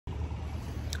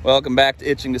Welcome back to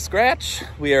Itching to Scratch.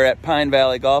 We are at Pine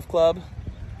Valley Golf Club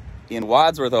in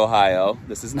Wadsworth, Ohio.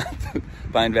 This is not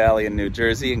Pine Valley in New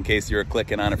Jersey, in case you were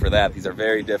clicking on it for that. These are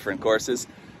very different courses.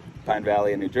 Pine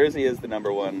Valley in New Jersey is the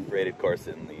 #1 rated course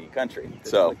in the country.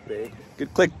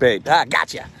 Good clickbait. Ah,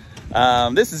 gotcha.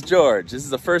 This is George. This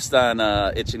is the first on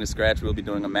Itching to Scratch. We'll be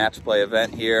doing a match play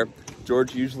event here.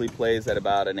 George usually plays at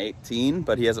about an 18,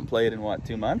 but he hasn't played in what,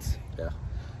 2 months? Yeah.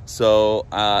 So,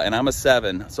 and I'm a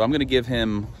 7, so I'm gonna give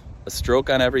him a stroke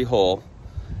on every hole,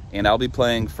 and I'll be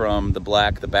playing from the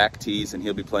back tees, and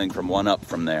he'll be playing from 1 up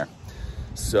from there.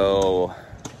 So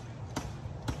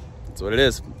that's what it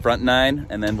is. Front 9,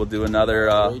 and then we'll do another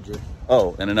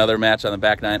and another match on the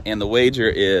back 9. And the wager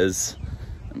is,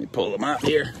 let me pull them out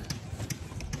here.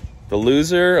 The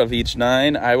loser of each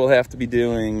 9, I will have to be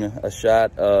doing a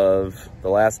shot of the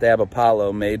Last Dab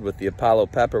Apollo, made with the Apollo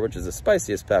pepper, which is the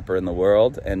spiciest pepper in the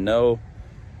world, and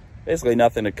basically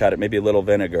nothing to cut it, maybe a little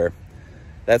vinegar.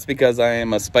 That's because I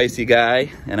am a spicy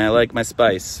guy and I like my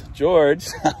spice. George,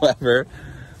 however,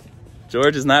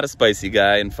 George is not a spicy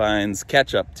guy and finds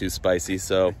ketchup too spicy,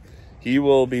 so he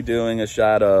will be doing a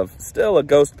shot of still a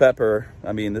ghost pepper.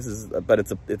 I mean, but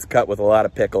it's cut with a lot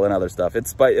of pickle and other stuff.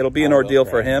 It'll be an ordeal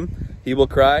for him. He will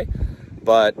cry,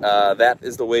 but that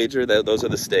is the wager. Those are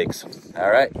the stakes. All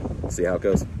right, let's see how it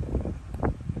goes.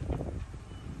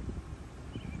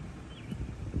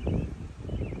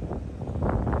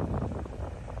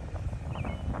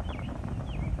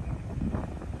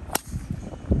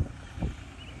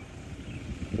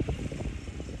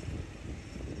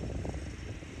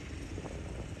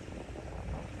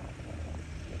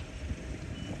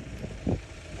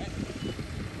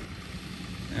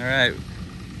 All right,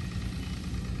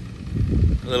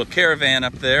 a little caravan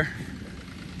up there.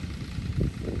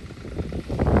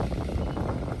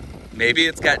 Maybe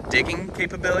it's got digging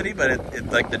capability, but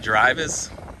it like the drive is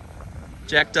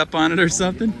jacked up on it or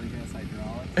something.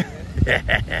 All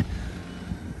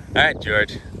right,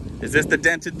 George, is this the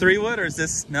dented 3-wood or is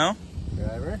this no?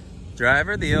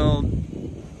 Driver, the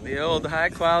old high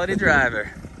quality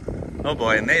driver. Oh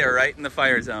boy, and they are right in the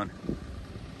fire zone.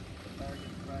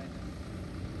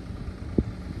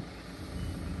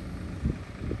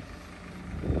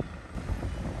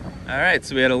 All right,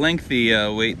 so we had a lengthy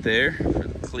wait there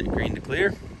for the green to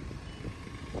clear.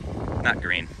 Not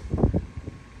green.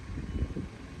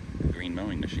 Green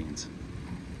mowing machines.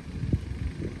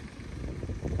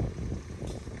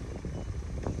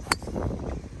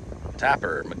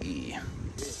 Topper McGee.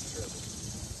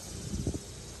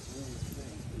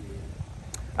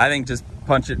 I think just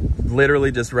punch it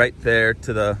literally just right there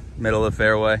to the middle of the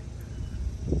fairway.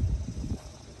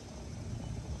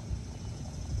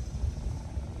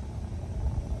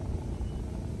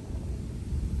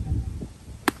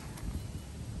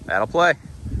 That'll play.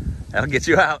 That'll get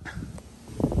you out.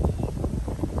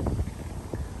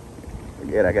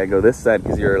 Forget I gotta go this side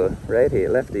because you're a righty,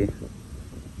 lefty.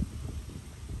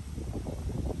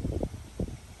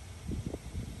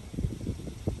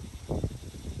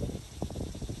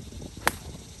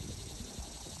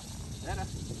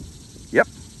 Yep,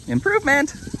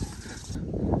 improvement.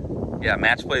 Yeah,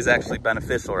 match play is actually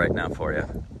beneficial right now for you.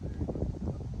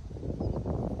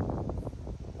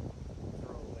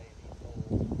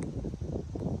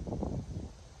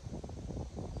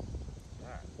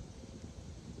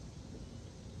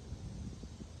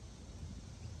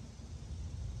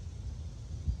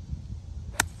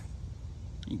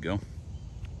 There you go.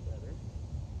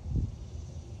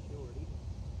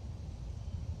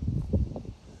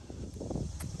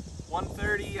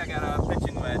 130, I got a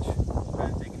pitching wedge.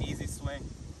 Trying to take an easy swing.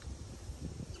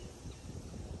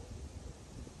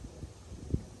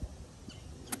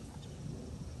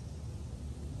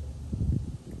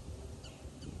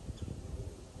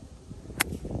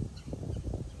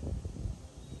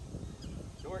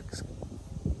 Shorts.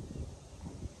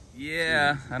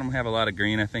 Yeah, I don't have a lot of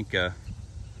green. I think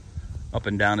up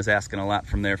and down is asking a lot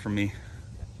from there for me.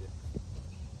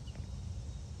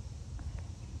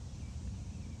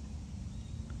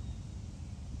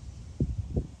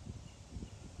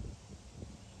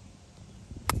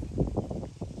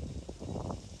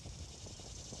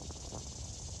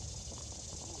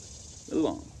 A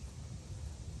little long.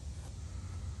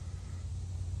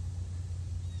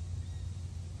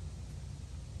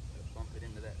 Bump it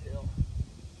into that hill.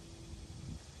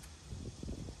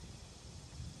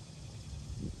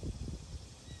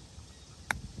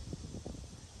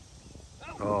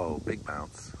 Oh, big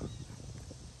bounce.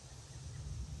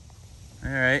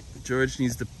 All right, George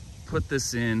needs to put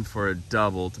this in for a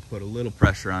double to put a little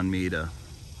pressure on me to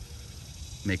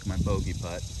make my bogey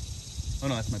putt. Oh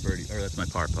no, that's my birdie, or that's my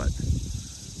par putt.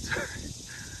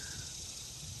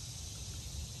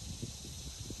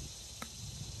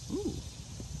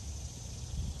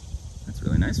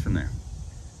 nice from there.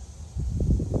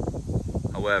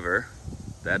 However,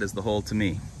 that is the hole to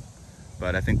me.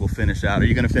 But I think we'll finish out. Are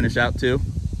you gonna finish out too?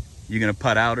 You gonna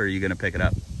putt out or are you gonna pick it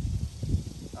up?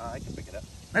 I can pick it up.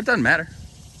 That doesn't matter.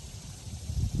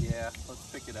 Yeah, let's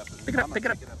pick it up. Pick it up, pick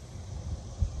it up.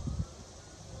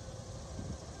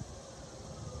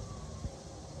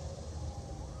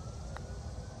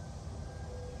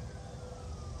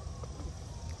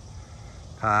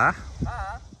 Huh?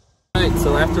 All right,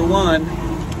 so after one,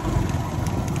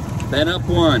 Ben up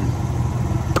one,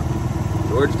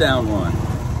 George down one.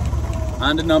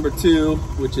 On to number two,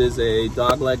 which is a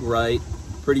dogleg right,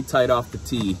 pretty tight off the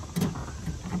tee,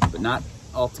 but not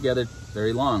altogether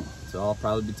very long. So I'll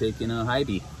probably be taking a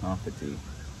Heidi off the tee.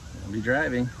 I'll be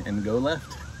driving and go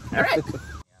left. All right.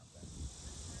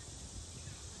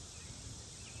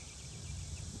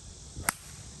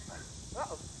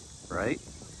 Right?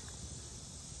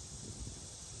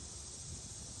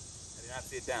 I did not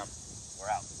see it down. We're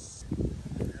out.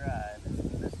 Drive is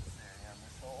necessary on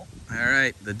this hole. All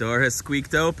right, the door has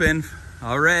squeaked open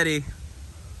already.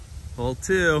 Hole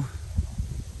two.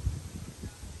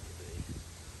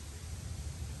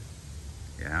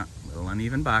 Yeah, little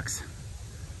uneven box.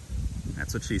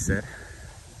 That's what she said.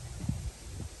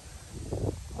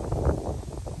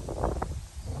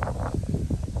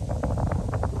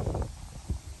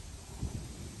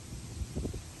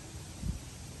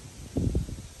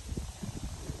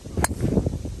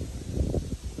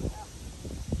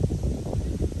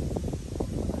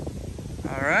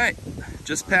 All right,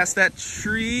 just past that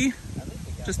tree,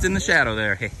 just in the shadow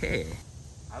there. Hey, hey.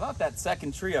 I thought that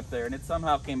second tree up there and it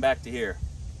somehow came back to here.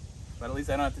 But at least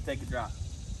I don't have to take a drop.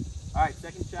 All right,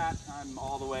 second shot. I'm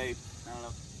all the way, I don't know,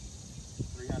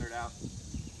 300 out.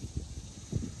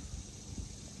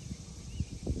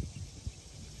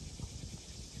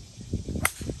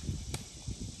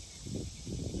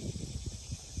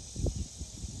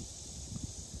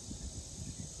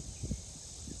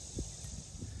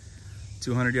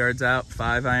 .200 yards out,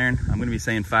 5-iron. I'm gonna be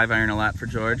saying 5-iron a lot for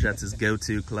George. That's his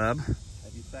go-to club. I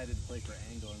decided to play for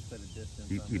angle instead of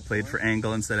distance. He played for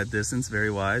angle instead of distance,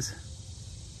 very wise.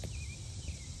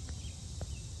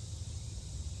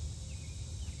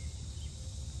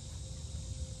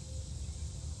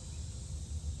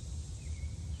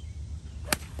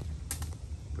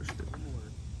 Pushed it.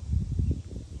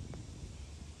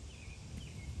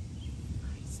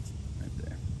 Right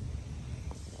there.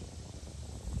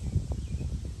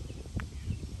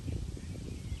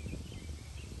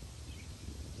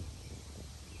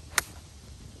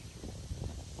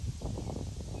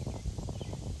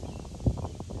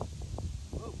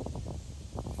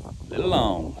 Little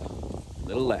long,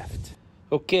 little left.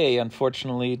 Okay,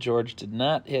 unfortunately, George did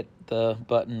not hit the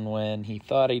button when he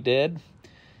thought he did.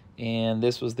 And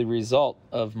this was the result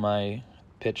of my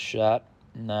pitch shot,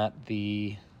 not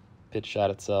the pitch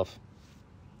shot itself.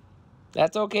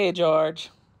 That's okay, George.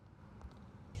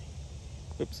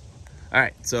 Oops. All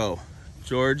right, so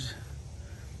George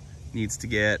needs to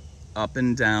get up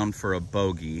and down for a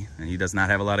bogey, and he does not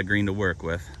have a lot of green to work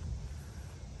with.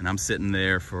 And I'm sitting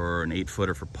there for an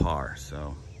 8-footer for par,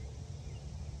 so.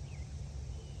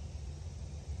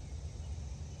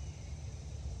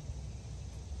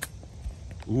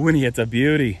 Ooh, and he hits a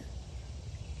beauty.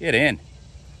 Get in.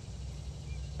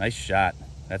 Nice shot.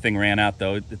 That thing ran out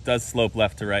though. It does slope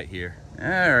left to right here. All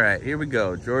right, here we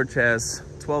go. George has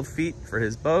 12 feet for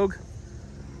his bogue.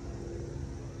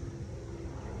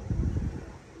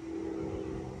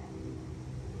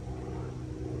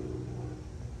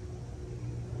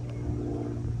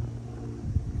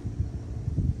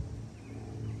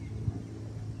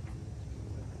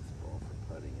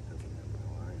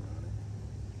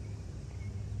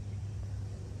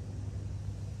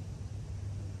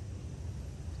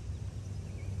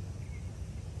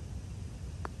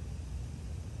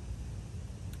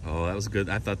 Oh, that was good.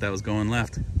 I thought that was going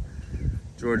left.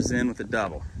 George is in with a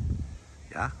double.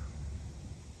 Yeah.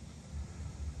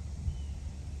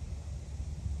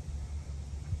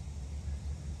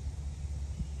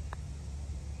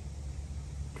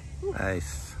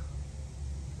 Nice.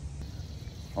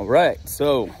 All right,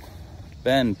 so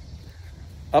Ben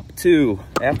up two,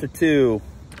 after two,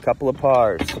 couple of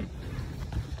pars.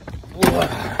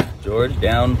 George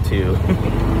down two.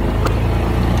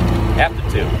 After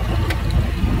two.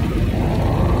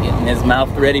 Getting his mouth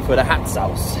ready for the hot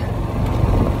sauce.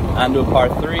 On to a par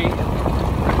three.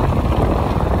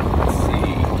 Let's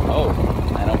see.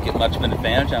 Oh, I don't get much of an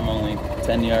advantage. I'm only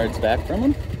 10 yards back from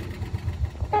him.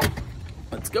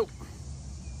 Let's go.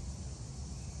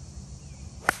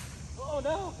 Oh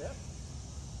no. Yep.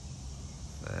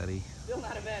 Buddy. Still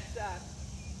not a bad shot.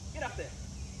 Get up there.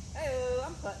 Hey,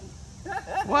 I'm putting.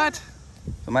 What?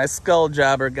 So my skull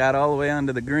jobber got all the way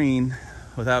onto the green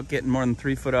without getting more than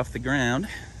 3 foot off the ground.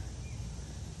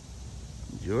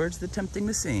 George attempting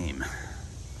the same.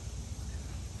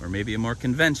 Or maybe a more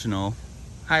conventional,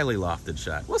 highly lofted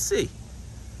shot. We'll see.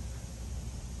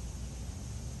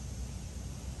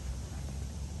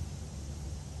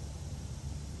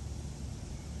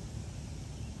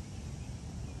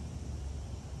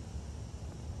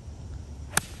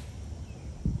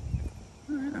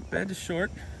 All right, not bad, just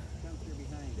short.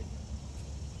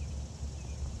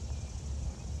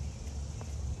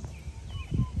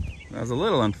 That was a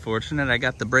little unfortunate. I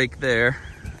got the break there.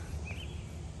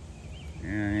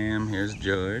 Here I am. Here's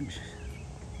George.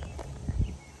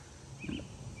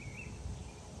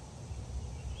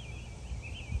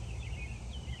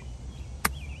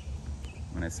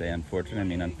 When I say unfortunate, I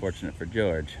mean unfortunate for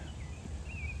George.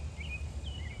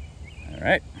 All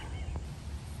right.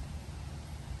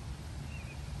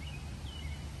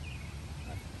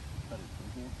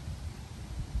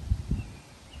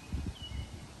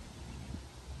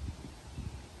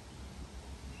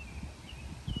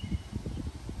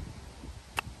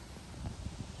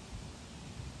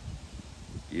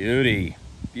 Beauty,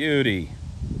 beauty,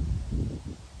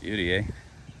 beauty, eh?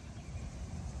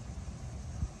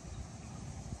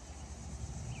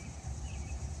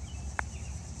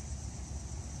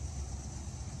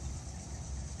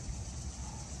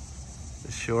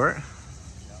 It's short.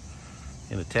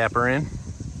 Gonna tap her in.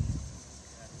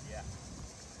 Yeah.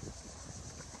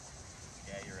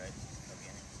 Yeah, you're right.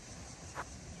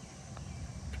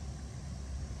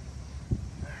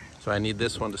 So I need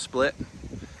this one to split.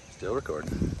 Still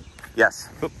recording. Yes.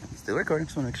 Oop, still recording,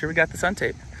 so make sure we got this on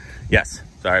tape. Yes,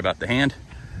 sorry about the hand.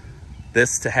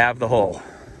 This to have the hole.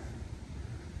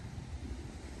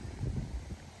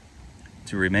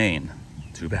 To remain,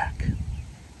 to back.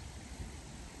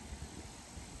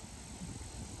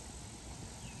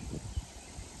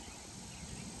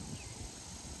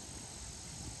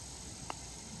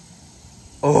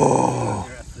 Oh,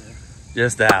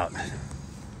 just out.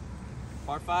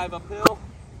 Par 5 uphill.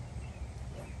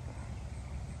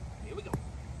 Here we go.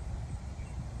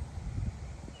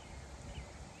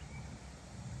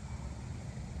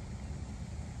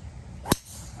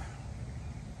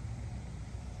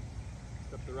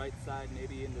 Up the right side,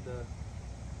 maybe into the...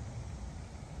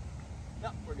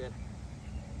 No, we're good.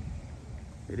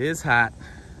 It is hot.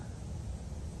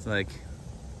 It's like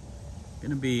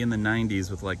gonna be in the 90s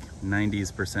with like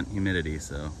 90% humidity,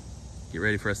 so get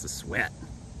ready for us to sweat.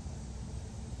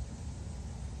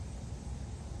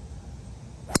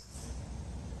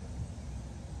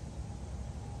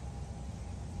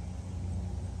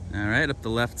 All right, up the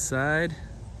left side.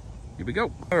 Here we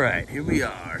go. All right, here we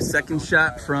are. Second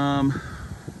shot from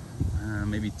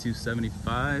maybe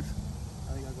 275.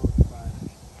 I think I'll go with the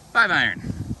 5. 5 iron.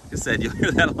 Like I said, you'll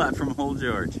hear that a lot from old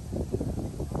George.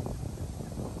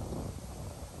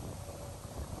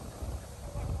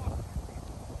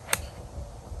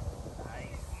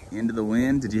 Into the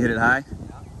wind. Did you hit it high?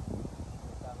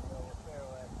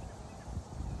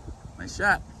 Nice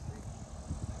shot.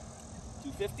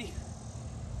 250.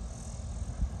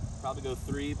 Probably go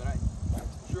 3, but I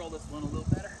drill this one a little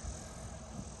better.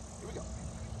 Here we go.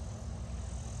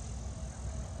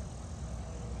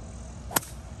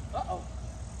 Uh-oh.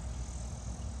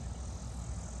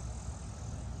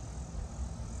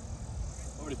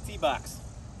 Over to tee box.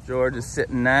 George is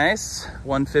sitting nice.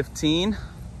 115.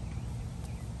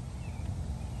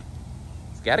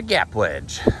 He's got a gap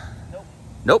wedge. Nope.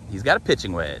 Nope, he's got a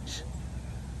pitching wedge.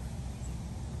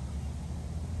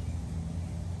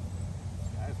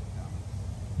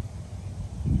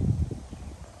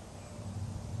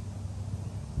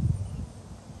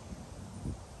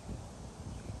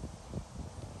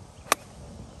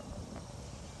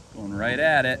 Going right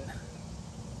at it.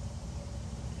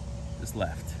 Just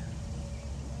left.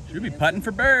 Should be putting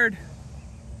for bird.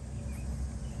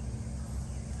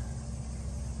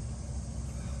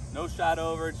 No shot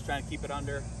over, just trying to keep it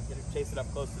under, get it, chase it up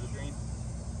close to the green.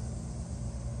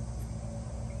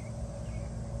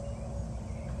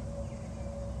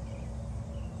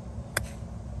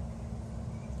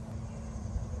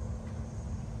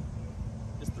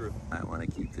 Just through. I want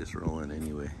to keep this rolling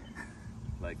anyway.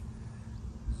 Like,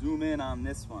 zoom in on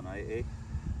this one, eh?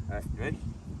 All right, you ready?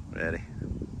 Ready.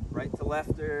 Right to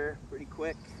lefter, pretty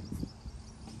quick.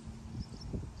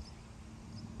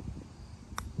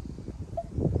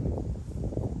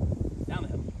 Down the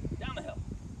hill, down the hill,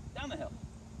 down the hill.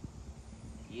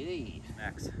 Yay.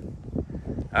 Max.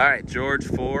 All right, George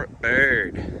for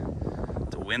bird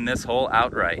to win this hole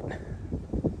outright.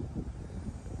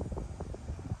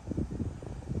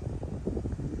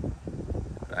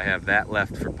 I have that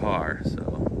left for par,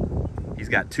 so he's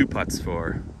got 2 putts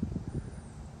for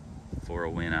a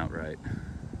win outright.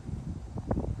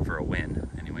 For a win,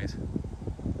 anyways.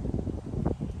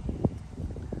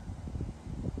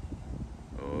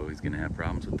 Oh, he's gonna have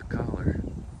problems with the collar.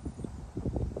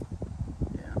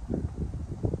 Yeah.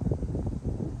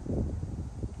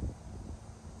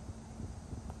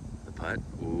 The putt.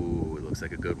 Ooh, it looks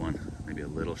like a good one. Maybe a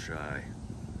little shy.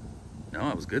 No,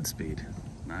 it was good speed.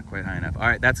 Not quite high enough. All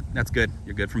right, that's good.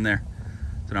 You're good from there.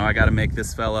 So now I got to make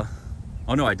this fella.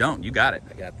 Oh no, I don't. You got it.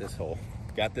 I got this hole.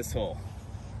 Got this hole.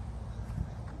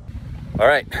 All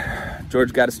right,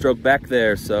 George got a stroke back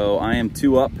there, so I am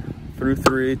 2 up through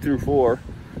 4,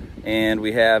 and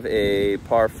we have a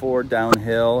par 4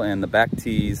 downhill, and the back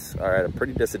tees are at a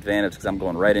pretty disadvantage because I'm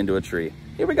going right into a tree.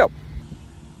 Here we go.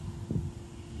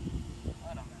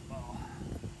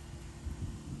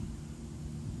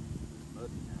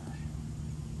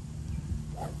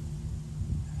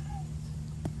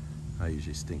 I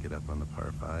usually stink it up on the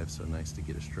par 5, so nice to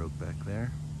get a stroke back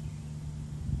there.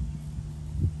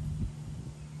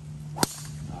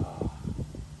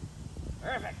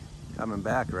 Perfect. Coming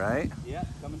back, right? Yeah,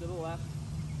 coming to the left,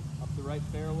 up the right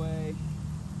fairway.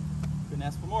 Couldn't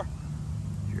ask for more.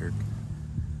 Jerk.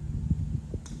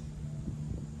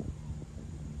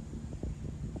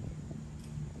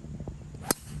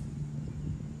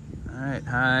 All right,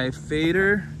 high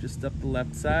fader, just up the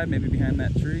left side, maybe behind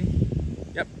that tree.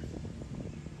 Yep.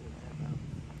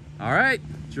 All right,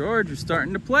 George, you're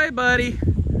starting to play, buddy.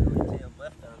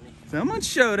 Someone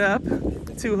showed up.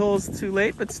 2 holes too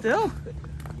late, but still.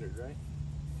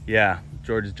 Yeah,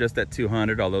 George is just at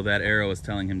 200, although that arrow is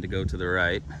telling him to go to the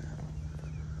right.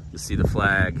 You see the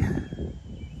flag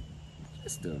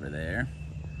just over there.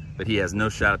 But he has no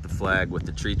shot at the flag with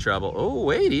the tree trouble. Oh,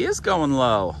 wait, he is going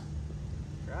low.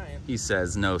 Trying. He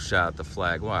says no shot at the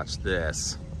flag. Watch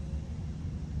this.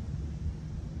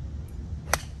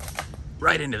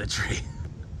 Right into the tree.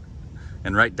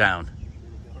 And right down.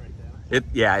 It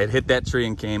hit that tree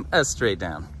and came straight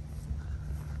down.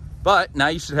 But now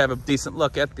you should have a decent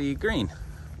look at the green.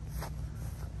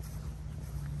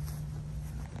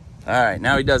 All right,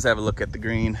 now he does have a look at the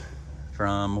green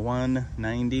from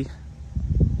 190.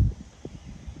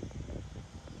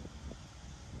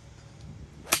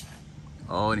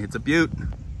 Oh, and it's a beaut.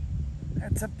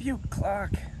 That's a beaut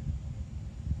clock.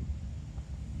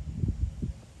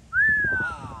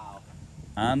 Wow.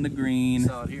 On the green.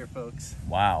 Saw it here, folks.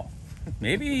 Wow.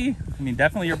 Maybe, I mean,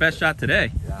 definitely your best shot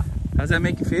today. Yeah. How's that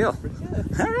make you feel? Pretty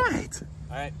good. All right.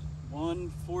 All right,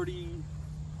 140,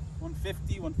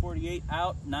 150, 148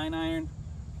 out, 9-iron.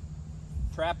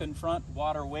 Trap in front,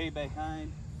 water way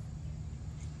behind.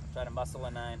 Try to muscle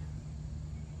a 9.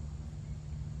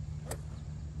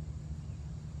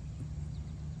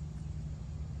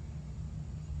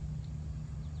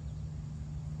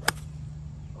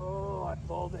 Oh, I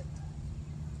pulled it.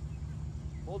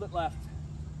 Pulled it left.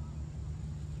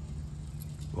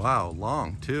 Wow,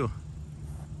 long too.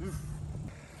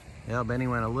 Yeah, Benny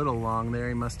went a little long there.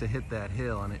 He must have hit that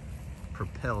hill and it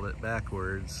propelled it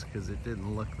backwards because it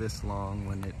didn't look this long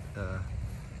when it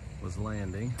was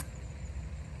landing.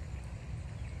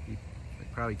 You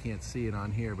probably can't see it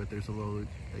on here, but there's a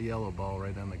yellow ball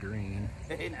right on the green.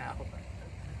 Hey now.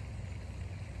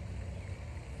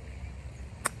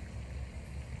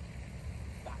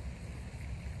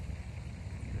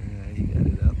 Yeah, you got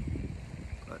it up.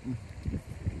 Button.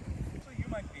 So you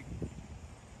might be.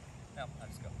 No,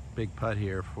 let's go. Big putt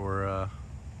here for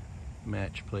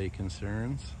match play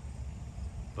concerns.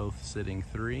 Both sitting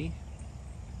 3.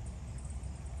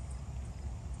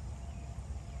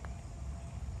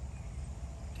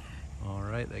 All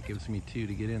right, that gives me 2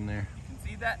 to get in there. You can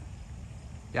see that?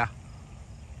 Yeah.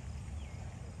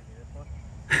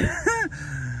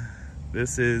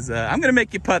 This is, I'm gonna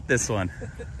make you putt this one.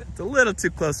 It's a little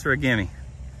too close for a gimme.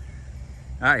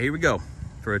 All right, here we go.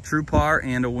 For a true par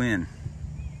and a win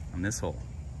on this hole.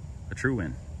 A true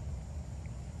win.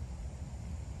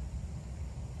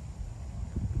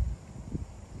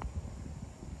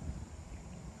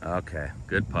 Okay,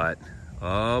 good putt.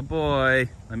 Oh boy,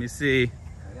 let me see.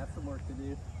 I got some work to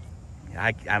do.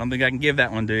 I don't think I can give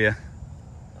that one to you.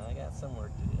 I got some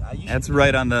work to do. That's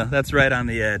right on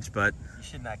the edge, but You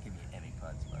should not give me any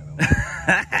putts, by the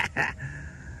way.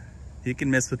 he can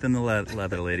miss within the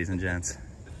leather, ladies and gents.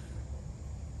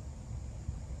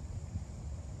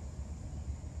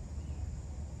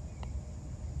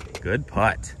 Good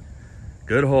putt.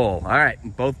 Good hole. All right,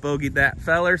 both bogeyed that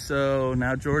feller, so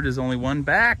now George is only 1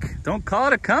 back. Don't call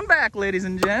it a comeback, ladies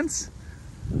and gents.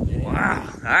 Wow.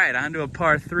 All right, on to a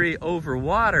par 3 over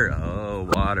water. Oh,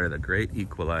 water, the great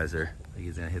equalizer.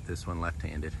 think he's gonna hit this one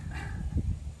left-handed.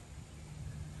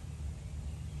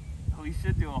 Oh, we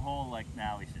should do a hole like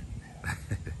now. We should.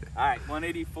 All right,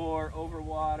 184 over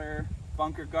water,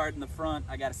 bunker guard in the front.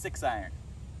 I got a 6-iron.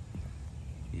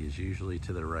 He is usually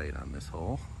to the right on this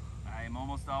hole. I am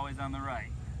almost always on the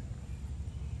right.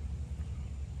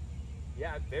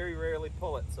 Yeah, I very rarely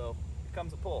pull it, so here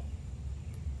comes a pull.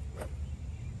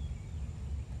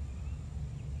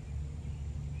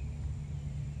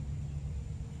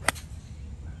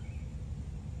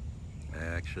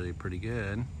 Actually pretty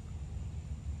good.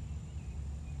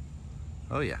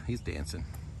 Oh yeah, he's dancing.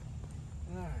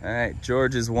 All right,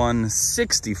 George is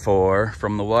 164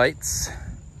 from the whites.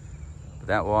 But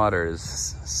that water is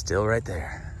still right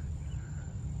there.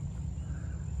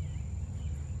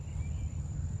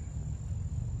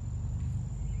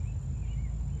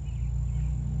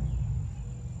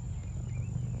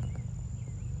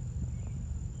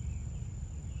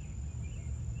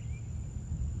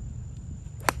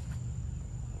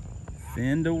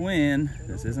 Fin to win.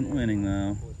 This isn't winning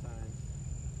though.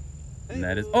 And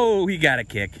that is, oh, he got a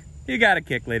kick. He got a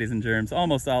kick, ladies and germs.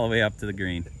 Almost all the way up to the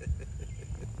green.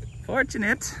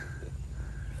 Fortunate.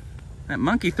 That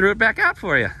monkey threw it back out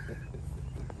for you.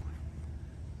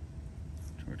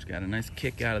 George got a nice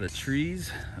kick out of the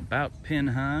trees, about pin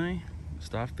high,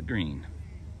 just off the green.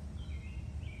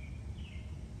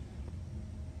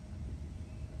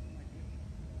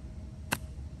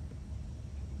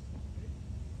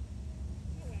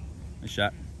 Nice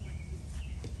shot.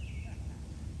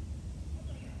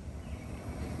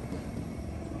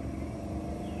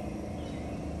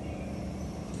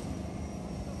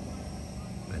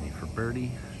 Benny for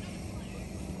birdie.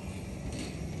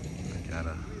 I got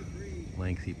a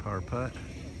lengthy par putt.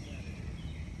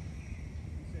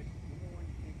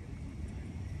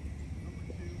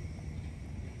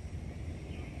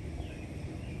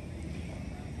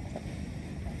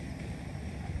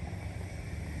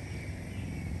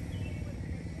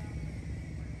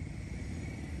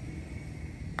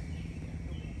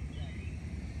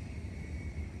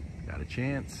 Got a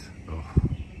chance. Oh,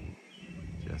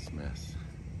 just missed.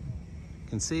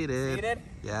 Conceded. Conceded?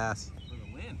 Yes. For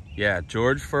the win. Yeah,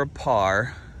 George for a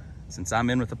par. Since I'm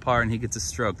in with a par and he gets a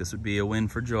stroke, this would be a win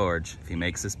for George if he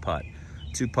makes his putt.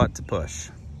 2 putt to push.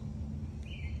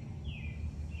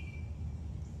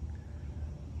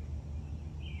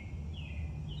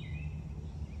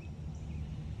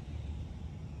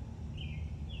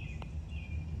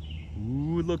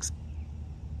 Ooh,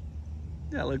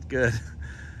 that looked good.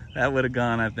 That would have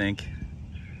gone, I think.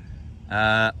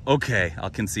 Okay, I'll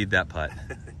concede that putt.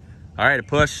 All right, a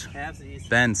push.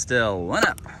 Ben still 1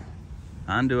 up.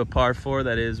 Onto a par 4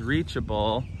 that is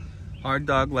reachable. Hard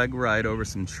dog leg right over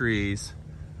some trees.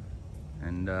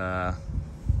 And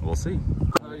we'll see.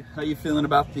 How you feeling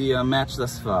about the match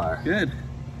thus far? Good.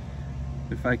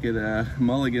 If I could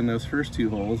mulligan those first 2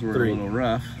 holes were 3. a little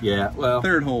rough. Yeah, well,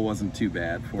 Third hole wasn't too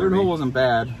bad for me. third hole wasn't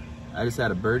bad. I just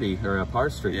had a birdie or a par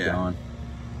streak Yeah. going.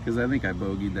 Because I think I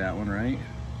bogeyed that one, right?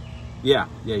 Yeah,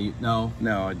 no,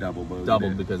 No, I double bogeyed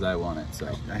doubled it. because I won it. So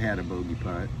I had a bogey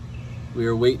putt. we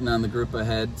were waiting on the group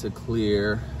ahead to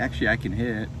clear. Actually, I can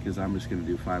hit because I'm just going to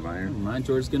do 5-iron. Mine,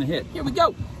 George's gonna hit. Here we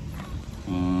go.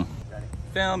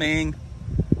 Filming.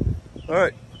 All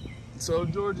right. So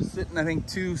George is sitting, I think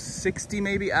 260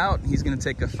 maybe out. He's gonna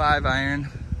take a 5-iron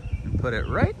and put it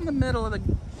right in the middle of the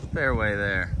fairway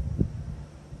there.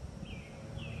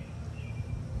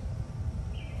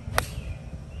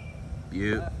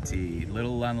 Beauty.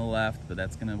 Little on the left, but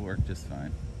that's gonna work just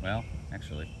fine. Well,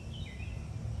 actually,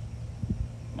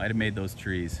 might have made those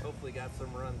trees. Hopefully got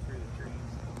some run through the trees.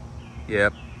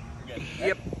 Yep. You're good.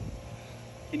 Yep.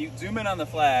 Can you zoom in on the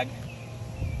flag?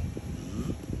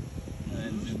 And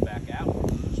then zoom back out.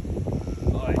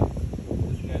 Boy,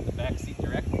 this guy in the back seat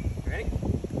direct. Ready?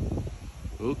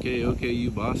 Okay,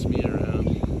 you boss me around.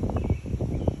 Here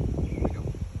we go.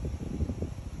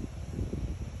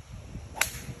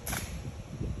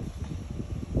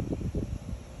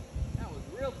 That was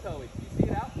real toey. Did you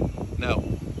see it out?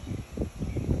 No.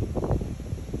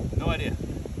 No idea.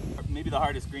 Maybe the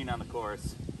hardest green on the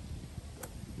course.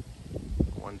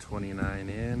 129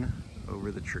 in,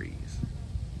 over the trees.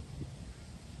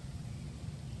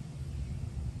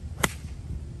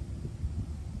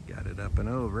 Got it up and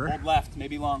over. Hold left,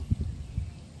 maybe long.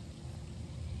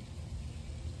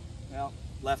 Well,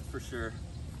 left for sure.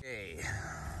 Okay.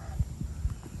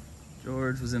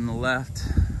 George was in the left.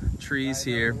 Trees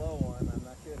here. Low one. I'm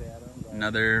not good at them. But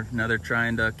Another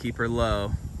trying to keep her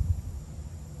low.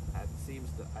 it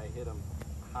seems that I hit them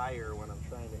higher when I'm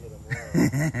trying to hit them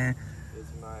low. Is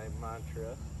my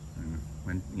mantra.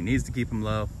 When he needs to keep him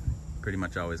low, pretty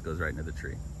much always goes right into the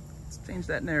tree. Let's change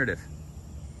that narrative.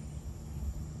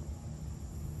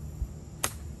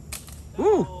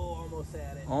 Woo! Oh, almost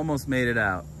had it. Almost made it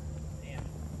out. Damn.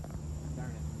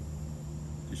 Darn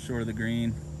it. Just short of the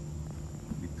green.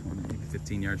 Maybe 20, maybe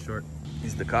 15 yards short.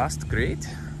 Is the cost great?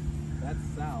 That's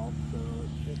south, so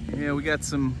it should be. Yeah, we got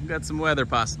some weather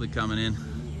possibly coming in.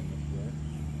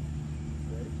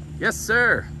 Yes,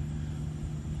 sir.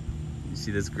 You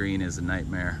see, this green is a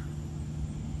nightmare.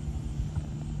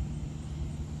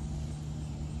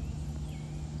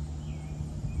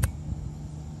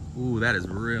 Ooh, that is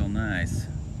real nice.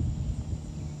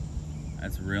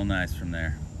 That's real nice from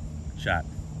there. Good shot.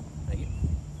 Thank you.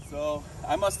 So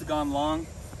I must have gone long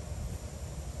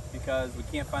because we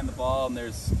can't find the ball and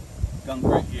there's gunk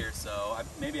right here. So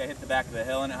maybe I hit the back of the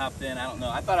hill and it hopped in. I don't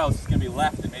know. I thought I was just gonna be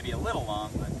left and maybe a little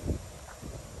long. But...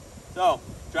 So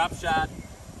drop shot,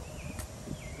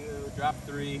 2, drop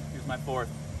 3. Here's my 4th.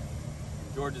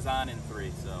 George is on in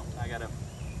 3. So I gotta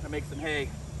make some hay.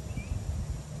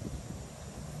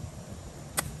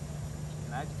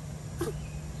 And I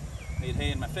made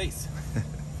hay in my face.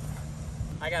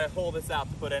 I gotta hold this out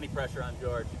to put any pressure on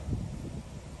George.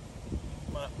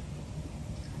 Come on up.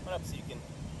 Come on up so you can.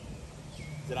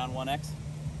 Is it on 1X?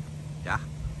 Yeah.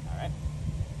 All right.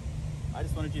 I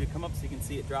just wanted you to come up so you can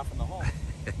see it drop in the hole.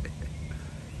 I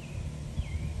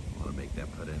want to make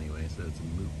that putt anyway, so it's a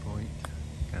moot point.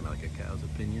 Kind of like a cow's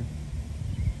opinion.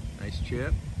 Nice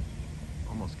chip.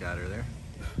 Almost got her there.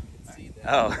 See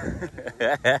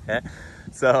that. Oh.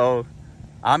 So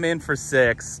I'm in for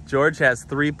 6. George has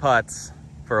 3 putts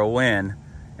for a win,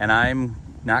 and I'm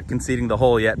not conceding the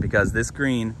hole yet because this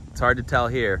green, it's hard to tell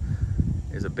here.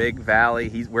 There's a big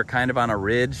valley. We're kind of on a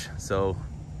ridge, so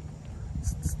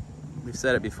we've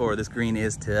said it before, this green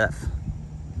is tough.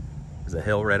 There's a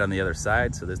hill right on the other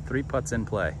side, so there's 3 putts in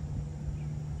play.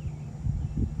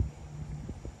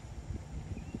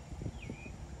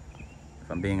 If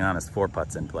I'm being honest, 4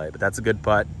 putts in play, but that's a good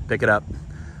putt. Pick it up.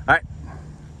 All right,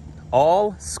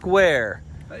 all square.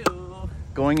 Hey-o.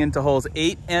 Going into holes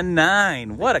 8 and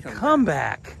 9. What a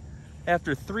comeback.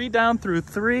 After 3 down through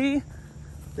 3.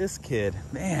 This kid,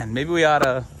 man, maybe we ought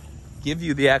to give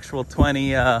you the actual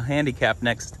 20 handicap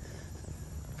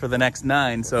for the next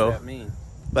 9. So, What does that mean?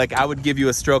 like, I would give you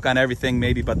a stroke on everything,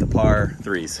 maybe but the par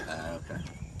 3s. Okay.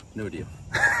 No deal.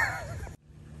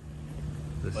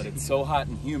 But it's so hot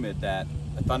and humid that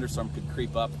a thunderstorm could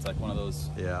creep up. It's like one of those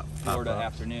Florida pop-ups.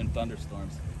 afternoon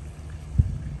thunderstorms.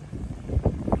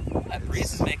 That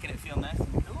breeze is making it feel nice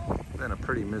and cool. Been a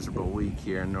pretty miserable week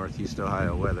here in Northeast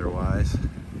Ohio weather-wise.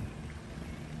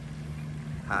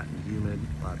 Hot and humid,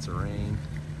 lots of rain.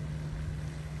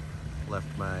 Left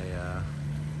my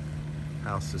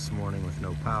house this morning with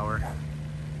no power.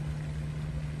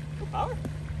 No power?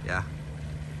 Yeah,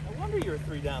 No wonder you were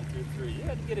 3 down through 3. You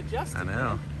had to get adjusted. I know.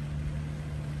 Man.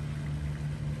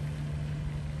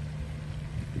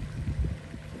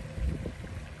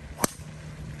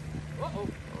 Uh-oh.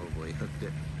 Oh boy, hooked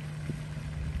it.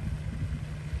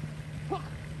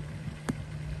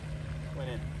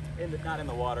 Went not in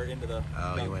the water, into the...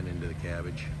 Oh, he went into the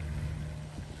cabbage.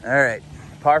 All right,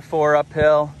 par 4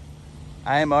 uphill.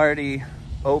 I am already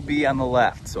OB on the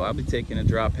left, so I'll be taking a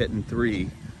drop hitting 3.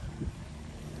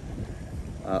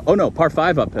 Oh no, par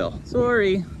 5 uphill.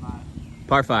 Sorry.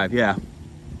 Par 5, yeah.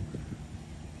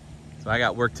 So I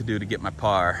got work to do to get my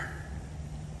par.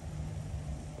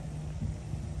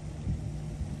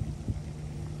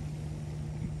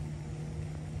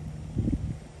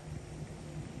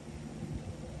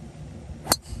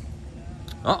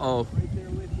 Uh-oh. Right there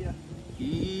with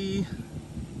you.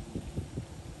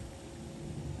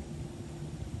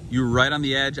 You were right on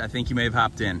the edge. I think you may have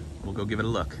hopped in. We'll go give it a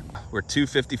look. We're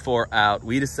 254 out.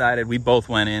 We decided we both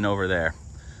went in over there.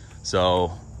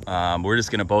 So we're just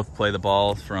gonna both play the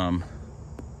ball from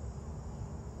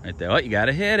right there. Oh, you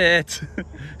gotta hit it.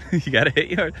 You gotta hit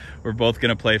yours. We're both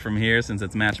gonna play from here since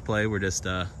it's match play. We're just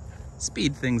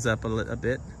speed things up a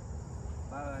bit.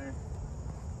 Bye.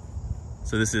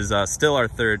 So this is still our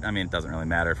 3rd. I mean, it doesn't really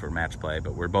matter for match play,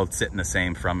 but we're both sitting the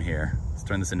same from here. Let's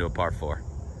turn this into a par 4.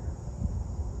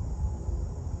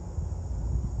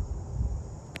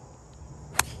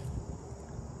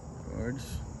 George,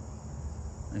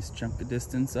 nice chunk of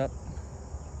distance up,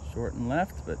 short and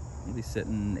left, but maybe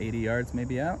sitting 80 yards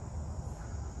maybe out.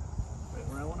 Right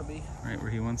where I want to be. Right where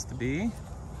he wants to be.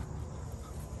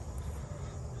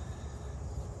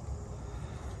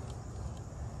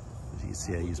 As you can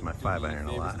see, I use my 5-iron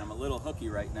a lot. And I'm a little hooky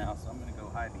right now, so I'm gonna go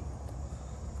high beat.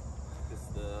 This is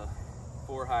the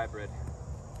 4 hybrid,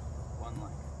 1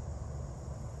 length.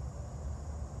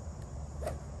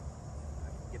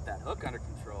 Get that hook under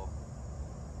control.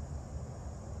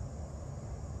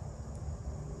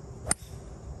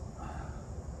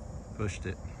 pushed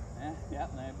it. Yeah,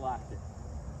 and I blocked it.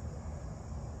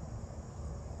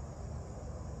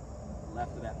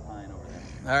 Left of that pine over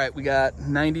there. All right, we got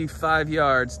 95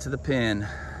 yards to the pin.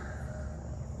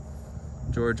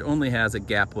 George only has a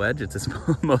gap wedge. It's his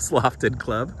most lofted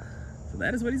club. So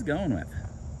that is what he's going with.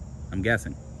 I'm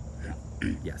guessing.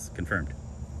 Yes, confirmed.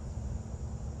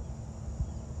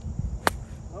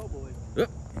 Oh boy. Oh,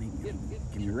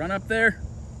 can you run up there?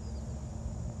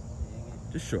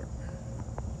 Just short.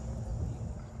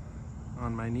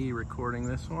 On my knee recording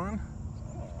this one.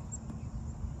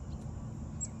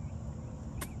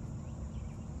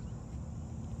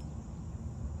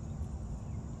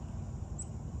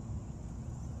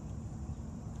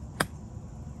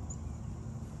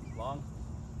 Long?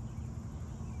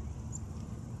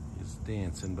 It's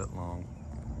dancing but long.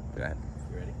 Go ahead.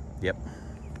 You ready? Yep.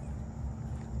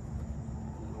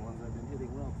 The ones I've been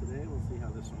hitting well today. We'll see how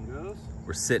this one goes.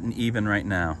 We're sitting even right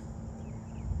now.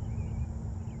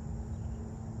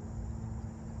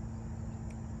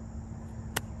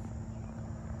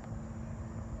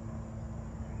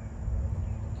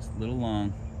 Just a little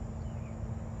long.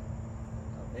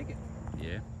 I'll take it.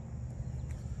 Yeah.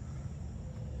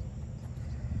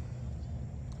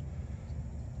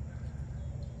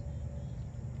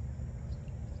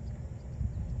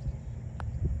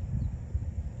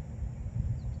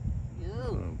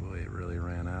 Oh boy, it really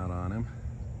ran out on him.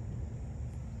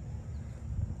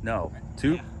 No,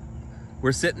 two. Yeah.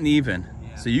 We're sitting even.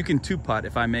 Yeah. So you can two putt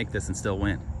if I make this and still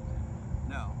win.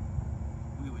 No.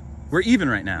 We would. We're even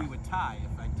right now. We would tie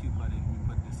if I two-putted and you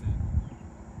put this in.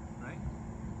 Right?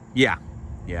 Yeah.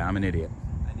 Yeah, I'm an idiot.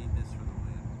 I need this for the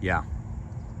win. Yeah.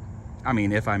 I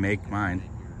mean, if I make mine,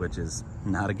 which is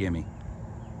not a gimme.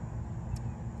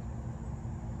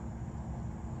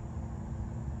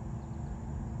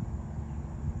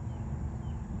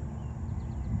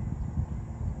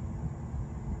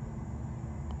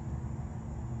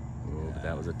 Oh, but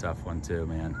that was a tough one too,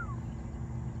 man.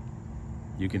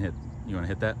 You can hit, you want to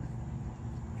hit that?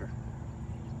 Sure.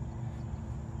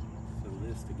 So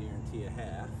this to guarantee a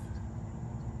half,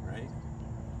 right?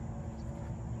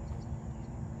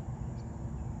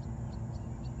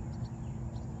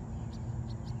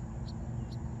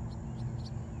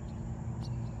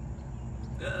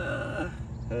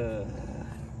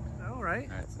 All right.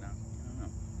 All right, so now, I don't know.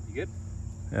 You good?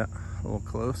 Yeah, a little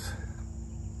close.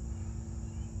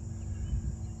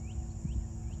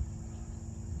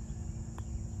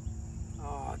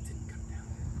 Oh, it didn't come down.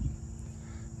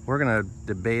 We're gonna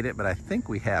debate it, but I think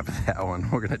we have that one.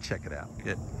 We're gonna check it out.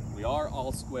 Good. We are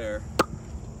all square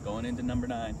going into number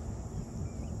 9.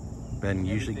 Ben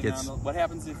usually Everything gets, on the- what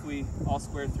happens if we all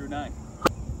square through 9?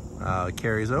 it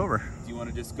carries over. Do you want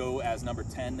to just go as number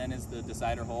 10 then as the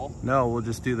decider hole? No, we'll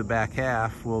just do the back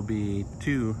half. Will be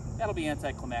 2. That'll be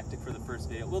anticlimactic for the first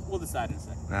video. We'll decide in a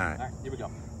second. All right. All right, here we go.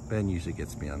 Ben usually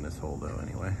gets me on this hole though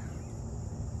anyway.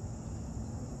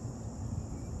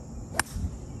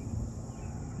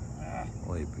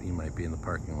 Well, he might be in the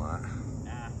parking lot.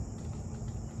 Nah.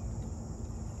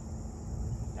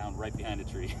 Down right behind a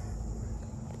tree.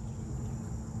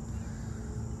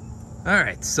 All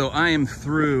right, so I am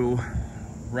through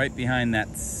right behind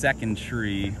that second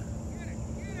tree.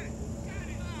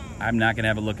 I'm not gonna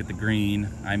have a look at the green.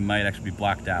 I might actually be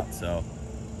blocked out, so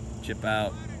chip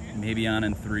out, maybe on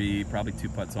in 3, probably 2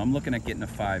 putts. So I'm looking at getting a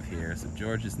 5 here. So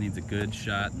George just needs a good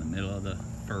shot in the middle of the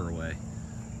fairway.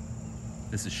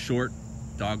 This is short,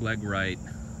 dogleg right.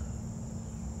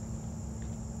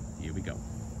 Here we go.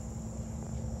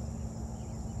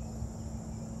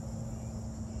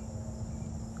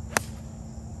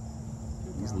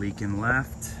 He's leaking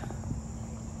left.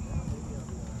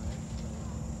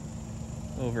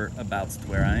 Over about to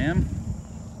where I am.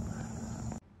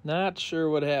 Not sure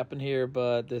what happened here,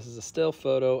 but this is a still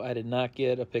photo. I did not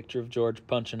get a picture of George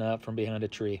punching out from behind a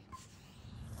tree.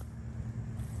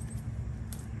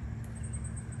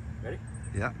 Ready?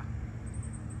 Yeah.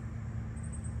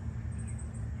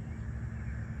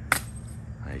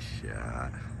 Nice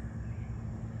shot.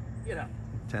 Get up.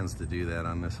 Tends to do that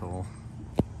on this hole.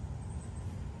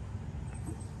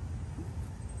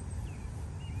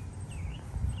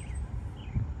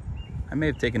 I may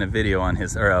have taken a video on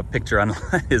his, or a picture on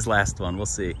his last one. We'll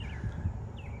see.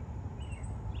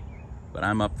 But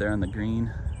I'm up there on the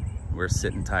green. We're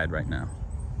sitting tied right now.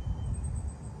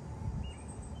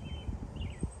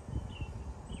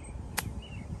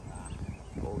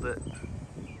 Hold it.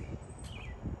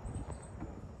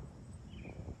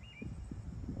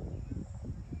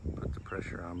 Put the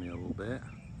pressure on me a little bit.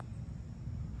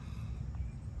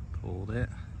 Hold it.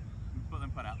 Put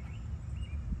them put out.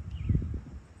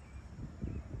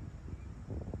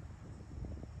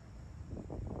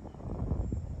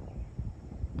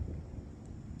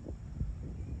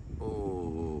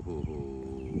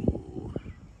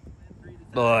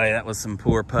 Boy, that was some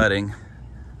poor putting.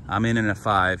 I'm in a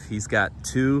 5. He's got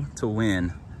 2 to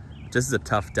win. This is a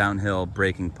tough downhill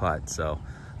breaking putt, so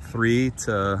 3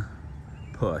 to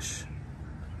push.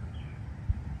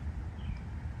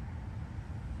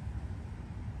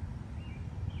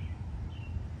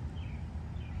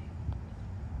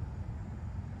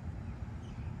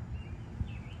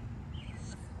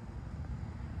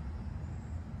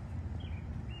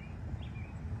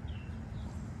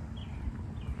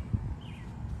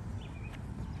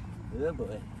 Oh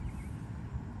boy.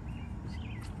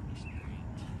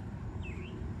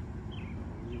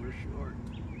 We were short.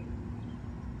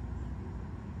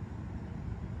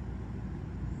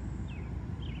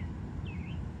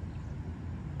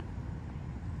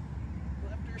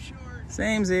 Left her short.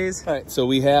 Samesies. All right, so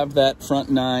we have that front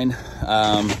 9.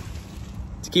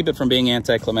 To keep it from being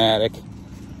anticlimactic,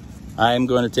 I'm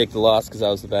going to take the loss because I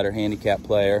was the better handicap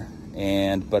player.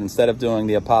 But instead of doing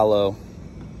the Apollo,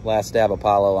 Last Stab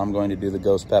Apollo, I'm going to do the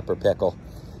Ghost Verde Pickle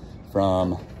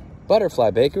from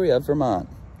Butterfly Bakery of Vermont.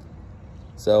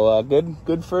 So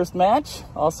good first match.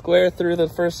 All square through the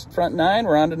first front 9.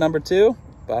 We're on to number 2.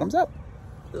 Bottoms up.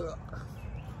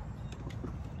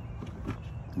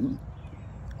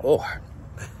 Oh,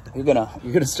 you're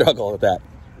gonna struggle with that.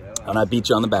 And I beat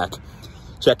you on the back.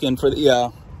 Check in for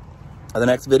the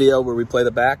next video where we play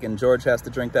the back and George has to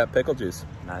drink that pickle juice.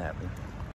 Not happening.